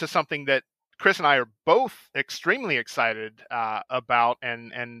move on to something that Chris and I are both extremely excited about,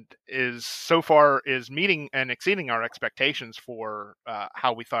 and is meeting and exceeding our expectations for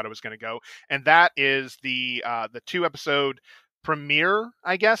how we thought it was going to go, and that is the 2-episode premiere,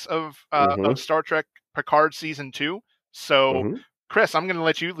 I guess, of Star Trek Picard season 2. So, Chris, I'm going to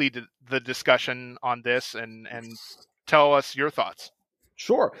let you lead the discussion on this and tell us your thoughts.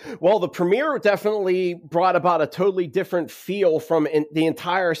 Sure. Well, the premiere definitely brought about a totally different feel from the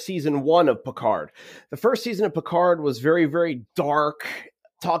entire season 1 of Picard. The first season of Picard was very, very dark,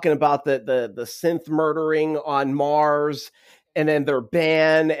 talking about the synth murdering on Mars, and then their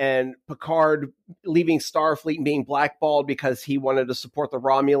ban, and Picard leaving Starfleet and being blackballed because he wanted to support the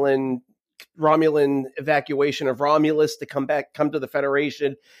Romulan evacuation of Romulus to come to the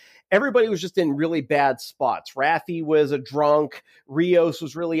Federation. Everybody was just in really bad spots. Raffi was a drunk. Rios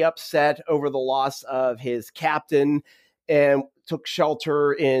was really upset over the loss of his captain and took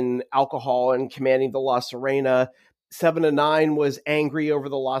shelter in alcohol and commanding the La Sirena. 7 of 9 was angry over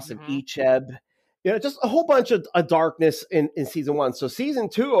the loss of Icheb. Just a whole bunch of darkness in season 1. So season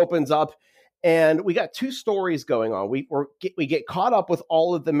 2 opens up and we got 2 stories going on. We get caught up with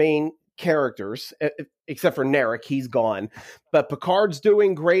all of the main characters, except for Narek. He's gone. But Picard's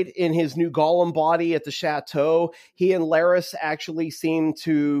doing great in his new Gollum body at the chateau. He and Laris actually seem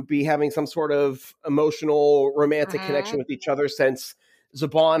to be having some sort of emotional, romantic connection with each other since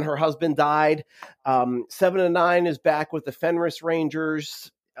Zhaban, her husband, died. 7 of 9 is back with the Fenris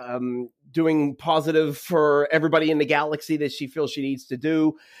Rangers, doing positive for everybody in the galaxy that she feels she needs to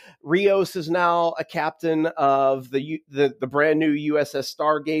do. Rios is now a captain of the brand new USS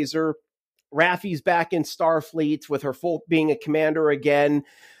Stargazer. Raffi's back in Starfleet with her being a commander again.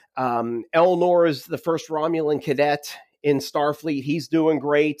 Elnor is the first Romulan cadet in Starfleet. He's doing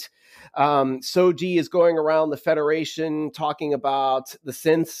great. Soji is going around the Federation talking about the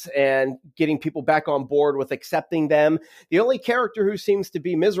synths and getting people back on board with accepting them. The only character who seems to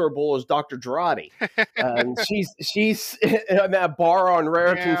be miserable is Dr. Jurati. She's in that bar on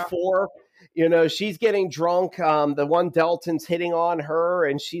Raritan 4. You know, she's getting drunk. The one Delton's hitting on her,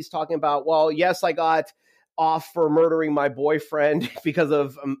 and she's talking about, well, yes, I got off for murdering my boyfriend because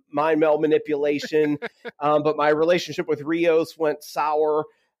of mind meld manipulation, but my relationship with Rios went sour.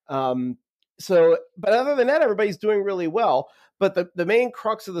 But other than that, everybody's doing really well. But the main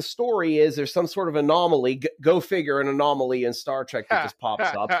crux of the story is there's some sort of anomaly. Go figure, an anomaly in Star Trek that just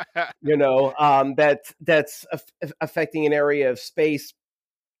pops up. You know, that's affecting an area of space.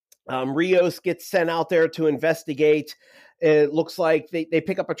 Rios gets sent out there to investigate. It looks like they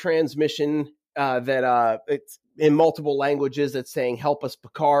pick up a transmission that it's in multiple languages that's saying, "Help us,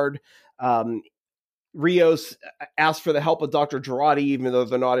 Picard." Rios asks for the help of Dr. Jurati, even though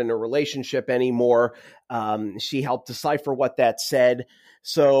they're not in a relationship anymore. She helped decipher what that said.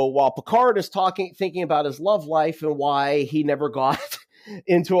 So while Picard is thinking about his love life and why he never got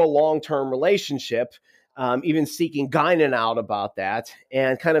into a long-term relationship, even seeking Guinan out about that,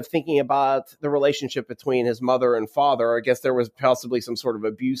 and kind of thinking about the relationship between his mother and father. I guess there was possibly some sort of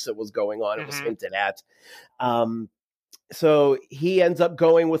abuse that was going on. It was hinted at. So he ends up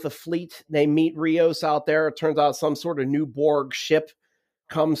going with a fleet. They meet Rios out there. It turns out some sort of new Borg ship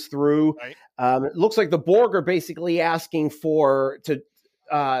comes through. Right. It looks like the Borg are basically asking for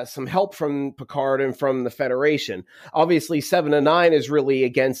some help from Picard and from the Federation. Obviously, 7 of 9 is really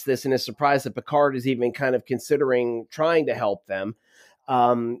against this and is surprised that Picard is even kind of considering trying to help them.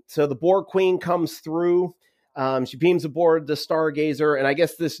 So the Borg Queen comes through. She beams aboard the Stargazer, and I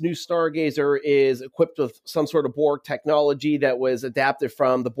guess this new Stargazer is equipped with some sort of Borg technology that was adapted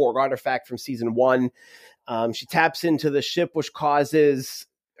from the Borg artifact from season 1. She taps into the ship, which causes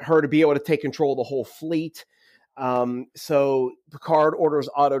her to be able to take control of the whole fleet. So Picard orders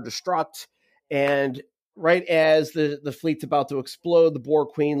auto-destruct, and right as the fleet's about to explode, the Borg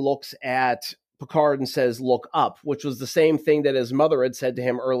Queen looks at Picard and says, "Look up," which was the same thing that his mother had said to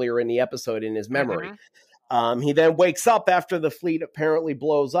him earlier in the episode in his memory. He then wakes up after the fleet apparently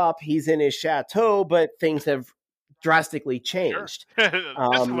blows up. He's in his chateau, but things have drastically changed. Sure.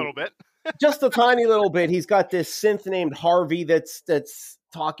 Just a little bit. Just a tiny little bit. He's got this synth named Harvey that's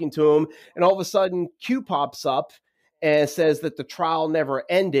talking to him, and all of a sudden Q pops up and says that the trial never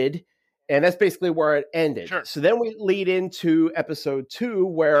ended, and that's basically where it ended. Sure. So then we lead into episode 2,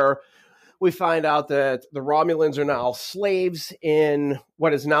 where we find out that the Romulans are now slaves in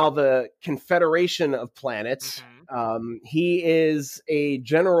what is now the Confederation of Planets. He is a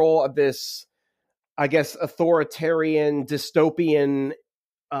general of this, I guess, authoritarian, dystopian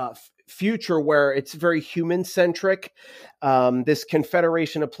future where it's very human-centric. This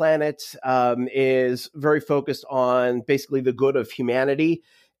Confederation of Planets is very focused on basically the good of humanity,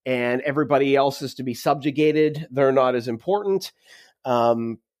 and everybody else is to be subjugated. They're not as important.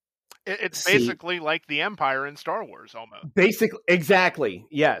 It's basically like the Empire in Star Wars, almost. Basically, exactly,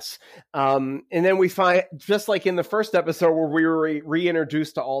 yes. And then we find, just like in the first episode where we were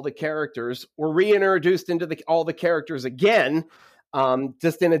reintroduced to all the characters, we're reintroduced into all the characters again,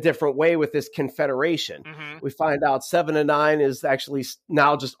 just in a different way with this Confederation. We find out 7 of 9 is actually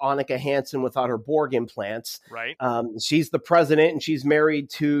now just Annika Hansen without her Borg implants. Right. She's the president, and she's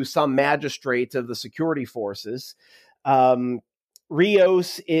married to some magistrate of the security forces.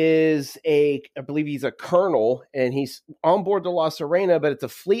 Rios is I believe he's a colonel, and he's on board the La Sirena, but it's a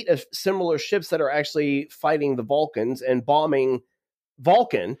fleet of similar ships that are actually fighting the Vulcans and bombing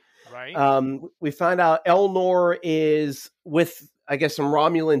Vulcan. Right. We find out Elnor is with, I guess, some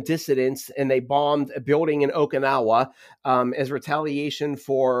Romulan dissidents, and they bombed a building in Okinawa as retaliation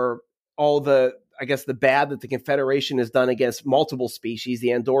for all the, I guess, the bad that the Confederation has done against multiple species, the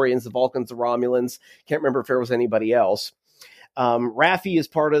Andorians, the Vulcans, the Romulans. Can't remember if there was anybody else. Raffi is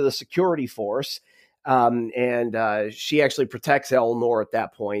part of the security force, and she actually protects Elnor at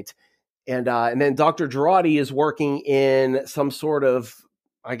that point. And then Dr. Jurati is working in some sort of,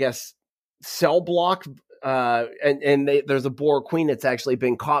 I guess, cell block, and there's a Borg Queen that's actually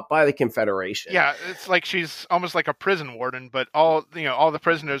been caught by the Confederation. Yeah, it's like she's almost like a prison warden, but all the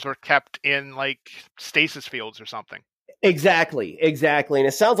prisoners are kept in like stasis fields or something. Exactly. And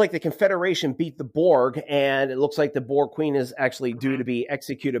it sounds like the Confederation beat the Borg, and it looks like the Borg Queen is actually due to be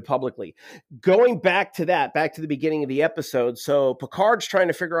executed publicly. Going back to the beginning of the episode, so Picard's trying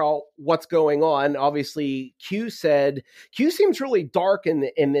to figure out what's going on. Obviously, Q seems really dark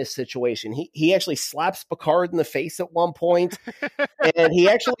in this situation. He actually slaps Picard in the face at one point, and he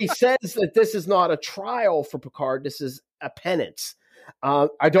actually says that this is not a trial for Picard. This is a penance.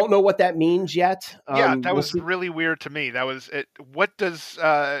 I don't know what that means yet. That was really weird to me. That was it. What does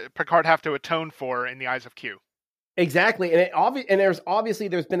Picard have to atone for in the eyes of Q? Exactly, and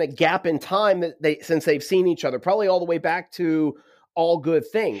there's been a gap in time that since they've seen each other, probably all the way back to All Good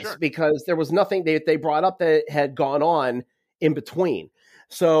Things, because there was nothing they brought up that had gone on in between.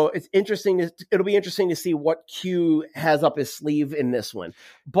 So it's interesting. It'll be interesting to see what Q has up his sleeve in this one.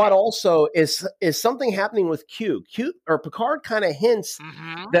 But also, is something happening with Q? Picard kind of hints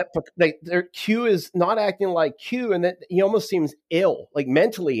that Q is not acting like Q, and that he almost seems ill, like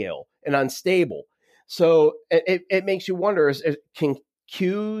mentally ill and unstable. So it makes you wonder: can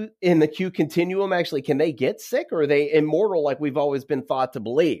Q in the Q continuum actually, can they get sick, or are they immortal like we've always been thought to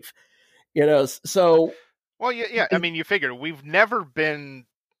believe? So. Well, yeah. I mean, you figure we've never been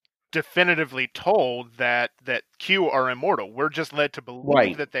definitively told that Q are immortal. We're just led to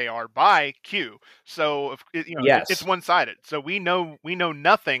believe that they are by Q. So, it's one-sided. So we know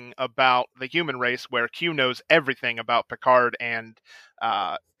nothing about the human race, where Q knows everything about Picard and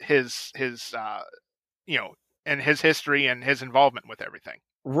his and his history and his involvement with everything.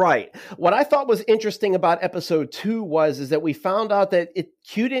 Right. What I thought was interesting about episode 2 is that we found out that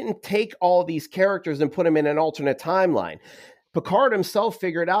Q didn't take all these characters and put them in an alternate timeline. Picard himself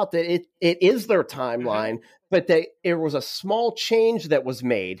figured out that it is their timeline, but there was a small change that was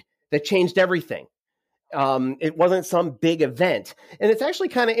made that changed everything. It wasn't some big event. And it's actually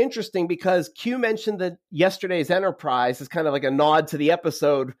kind of interesting because Q mentioned that yesterday's Enterprise is kind of like a nod to the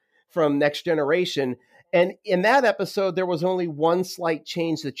episode from Next Generation. And in that episode, there was only one slight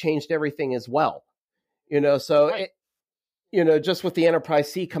change that changed everything as well. So, just with the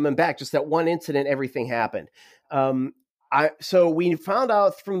Enterprise C coming back, just that one incident, everything happened. So we found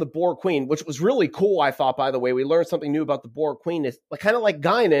out from the Borg Queen, which was really cool, I thought, by the way. We learned something new about the Borg Queen. It's kind of like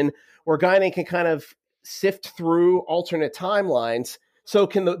Guinan, where Guinan can kind of sift through alternate timelines. So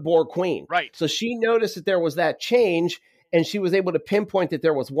can the Borg Queen. Right. So she noticed that there was that change, and she was able to pinpoint that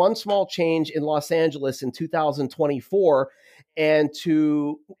there was one small change in Los Angeles in 2024, and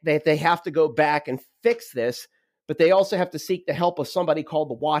that they have to go back and fix this, but they also have to seek the help of somebody called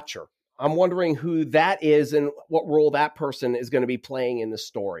the Watcher. I'm wondering who that is and what role that person is going to be playing in the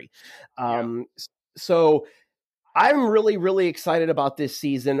story. So I'm really, really excited about this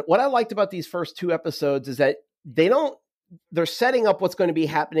season. What I liked about these first 2 episodes is that they're setting up what's going to be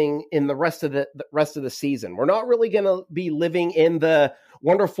happening in the rest of the season. We're not really going to be living in the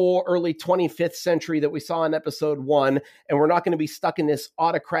wonderful early 25th century that we saw in episode 1, and we're not going to be stuck in this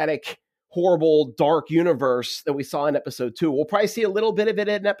autocratic, horrible, dark universe that we saw in episode 2. We'll probably see a little bit of it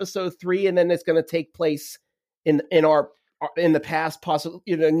in episode 3, and then it's going to take place in the past, possibly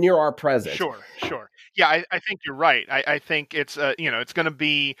near our present. Sure. Yeah, I think you're right. I think it's it's going to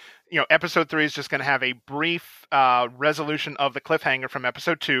be episode 3 is just going to have a brief resolution of the cliffhanger from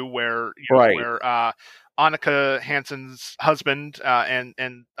episode 2, where Annika Hansen's husband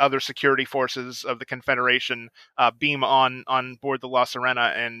and other security forces of the Confederation beam on board the La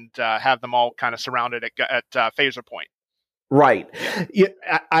Sirena and have them all kind of surrounded at phaser point. Right. Yeah,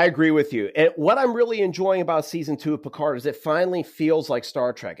 I agree with you. And what I'm really enjoying about season 2 of Picard is it finally feels like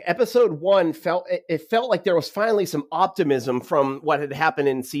Star Trek. Episode 1 felt like there was finally some optimism from what had happened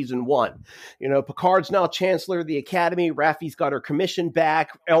in season 1. Picard's now Chancellor of the Academy. Raffi's got her commission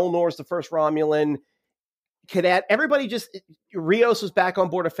back. Elnor's the first Romulan cadet. Everybody Rios was back on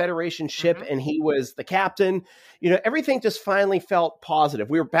board a Federation ship, and he was the captain. Everything just finally felt positive.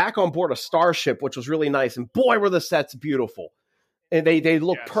 We were back on board a starship, which was really nice. And boy, were the sets beautiful. And they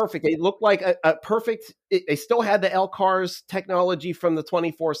looked perfect. They looked like a perfect, they still had the LCARS technology from the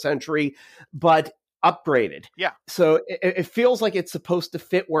 24th century, but upgraded. Yeah. So it feels like it's supposed to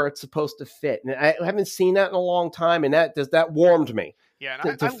fit where it's supposed to fit. And I haven't seen that in a long time. And that warmed me. Yeah,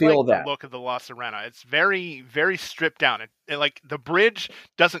 and I feel like that. The look of the La Sirena. It's very, very stripped down. It like the bridge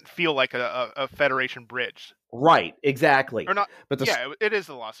doesn't feel like a Federation bridge. Right, exactly. Or not, but it is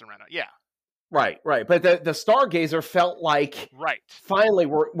the La Sirena. Yeah. Right. But the Stargazer felt like finally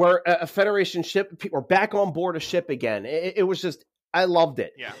we're a Federation ship. We're back on board a ship again. It was just, I loved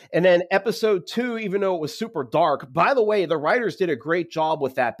it. Yeah. And then episode 2, even though it was super dark, by the way, the writers did a great job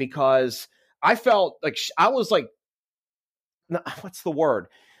with that, because I felt like I was like, what's the word?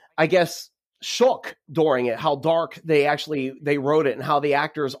 I guess shook during it, how dark they wrote it, and how the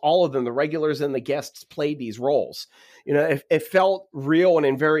actors, all of them, the regulars and the guests, played these roles. It felt real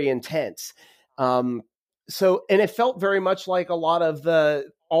and very intense. And it felt very much like a lot of the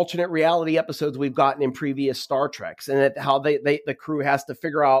alternate reality episodes we've gotten in previous Star Treks, and how the crew has to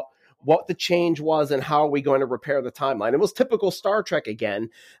figure out what the change was and how are we going to repair the timeline. It was typical Star Trek again,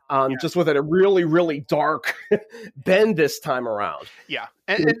 just with a really, really dark bend this time around. Yeah.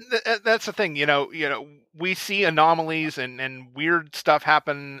 And that's the thing, we see anomalies and weird stuff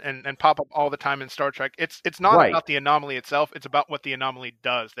happen and pop up all the time in Star Trek. It's not about the anomaly itself. It's about what the anomaly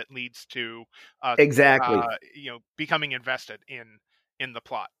does that leads to exactly becoming invested in the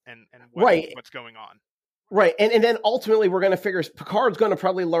plot and what's going on. Right. And then ultimately we're going to figure Picard's going to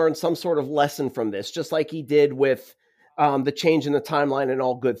probably learn some sort of lesson from this, just like he did with the change in the timeline and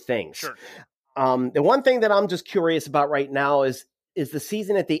All Good Things. Sure. The one thing that I'm just curious about right now is the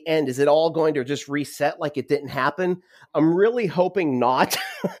season at the end, is it all going to just reset like it didn't happen? I'm really hoping not.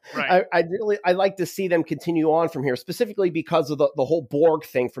 Right. I'd like to see them continue on from here, specifically because of the whole Borg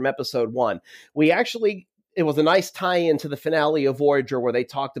thing from episode 1. It was a nice tie-in to the finale of Voyager where they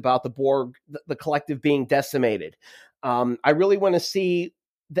talked about the Borg, the collective being decimated. I really want to see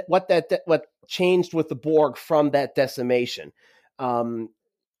what changed with the Borg from that decimation.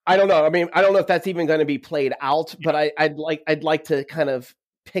 I don't know. I mean, I don't know if that's even going to be played out, but I'd like to kind of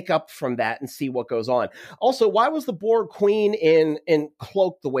pick up from that and see what goes on. Also, why was the Borg queen in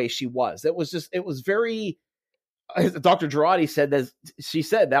cloak the way she was? It was very. Dr. Girardi said that she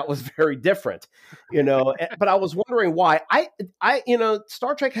said that was very different, but I was wondering why.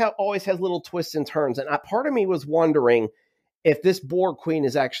 Star Trek always has little twists and turns, and part of me was wondering if this Borg queen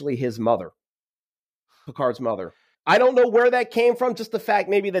is actually his mother, Picard's mother. I don't know where that came from, just the fact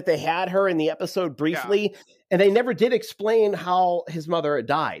maybe that they had her in the episode briefly, and they never did explain how his mother had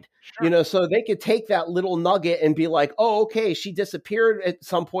died. Sure. So they could take that little nugget and be like, oh, okay, she disappeared at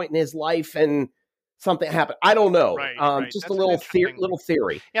some point in his life and something happened. I don't know. Right. Just that's a little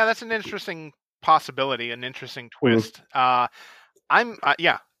theory. Yeah, that's an interesting possibility, an interesting twist. I'd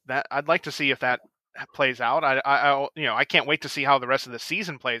like to see if that plays out. I can't wait to see how the rest of the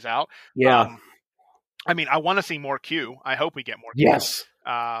season plays out. Yeah. I want to see more Q. I hope we get more Q. Yes.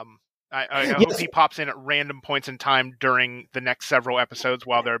 I hope he pops in at random points in time during the next several episodes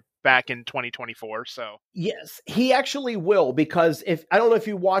while they're back in 2024. So yes, he actually will, because I don't know if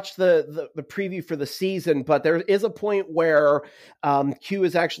you watched the preview for the season, but there is a point where Q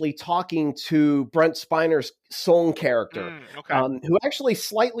is actually talking to Brent Spiner's Soong character, who actually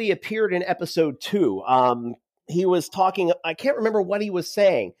slightly appeared in episode 2. He was talking. I can't remember what he was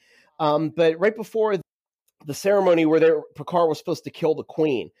saying, but right before the ceremony where Picard was supposed to kill the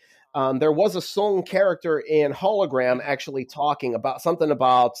Queen. There was a Soong character in hologram actually talking about something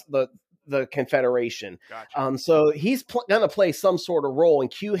about the Confederation. Gotcha. So he's going to play some sort of role, and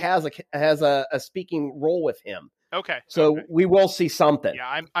Q has a speaking role with him. Okay. So we will see something.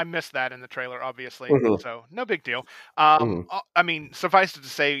 Yeah, I missed that in the trailer, obviously. Mm-hmm. So no big deal. Suffice it to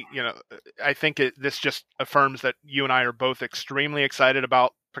say, I think this just affirms that you and I are both extremely excited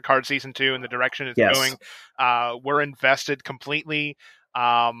about Picard season 2 and the direction it's going. We're invested completely.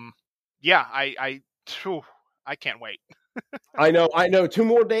 I can't wait. I know. 2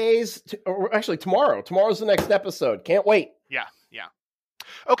 more days. Or actually, tomorrow. Tomorrow's the next episode. Can't wait. Yeah.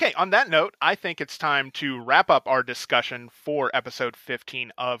 Okay, on that note, I think it's time to wrap up our discussion for episode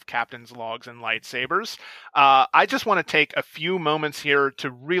 15 of Captain's Logs and Lightsabers. I just want to take a few moments here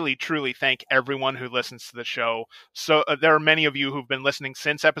to really, truly thank everyone who listens to the show. So there are many of you who've been listening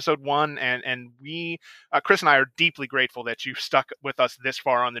since episode 1, and we, Chris and I, are deeply grateful that you've stuck with us this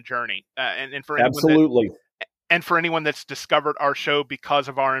far on the journey. And for absolutely. And for anyone that's discovered our show because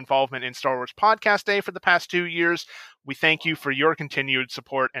of our involvement in Star Wars Podcast Day for the past 2 years, we thank you for your continued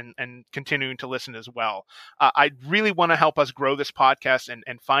support and continuing to listen as well. I really want to help us grow this podcast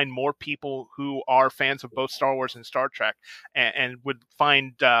and find more people who are fans of both Star Wars and Star Trek and would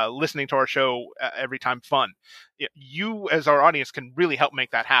find listening to our show every time fun. You, as our audience, can really help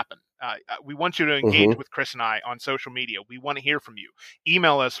make that happen. We want you to engage with Chris and I on social media. We want to hear from you.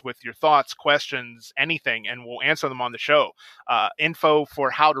 Email us with your thoughts, questions, anything, and we'll answer them on the show. Info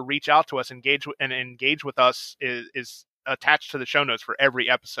for how to reach out to us, engage with us is attached to the show notes for every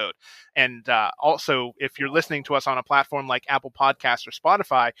episode. And also, if you're listening to us on a platform like Apple Podcasts or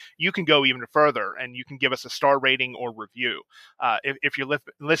Spotify, you can go even further and you can give us a star rating or review. If you're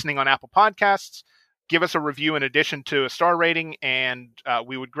listening on Apple Podcasts, give us a review in addition to a star rating, and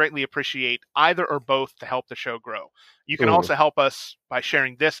we would greatly appreciate either or both to help the show grow. You can also help us by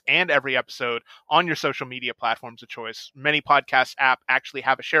sharing this and every episode on your social media platforms of choice. Many podcast apps actually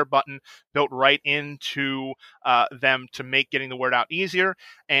have a share button built right into them to make getting the word out easier.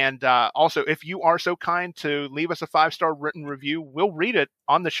 And also, if you are so kind to leave us a 5-star written review, we'll read it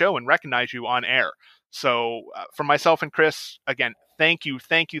on the show and recognize you on air. So for myself and Chris, again, thank you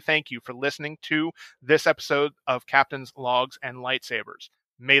for listening to this episode of Captain's Logs and Lightsabers.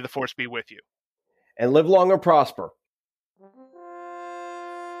 May the Force be with you. And live long and prosper.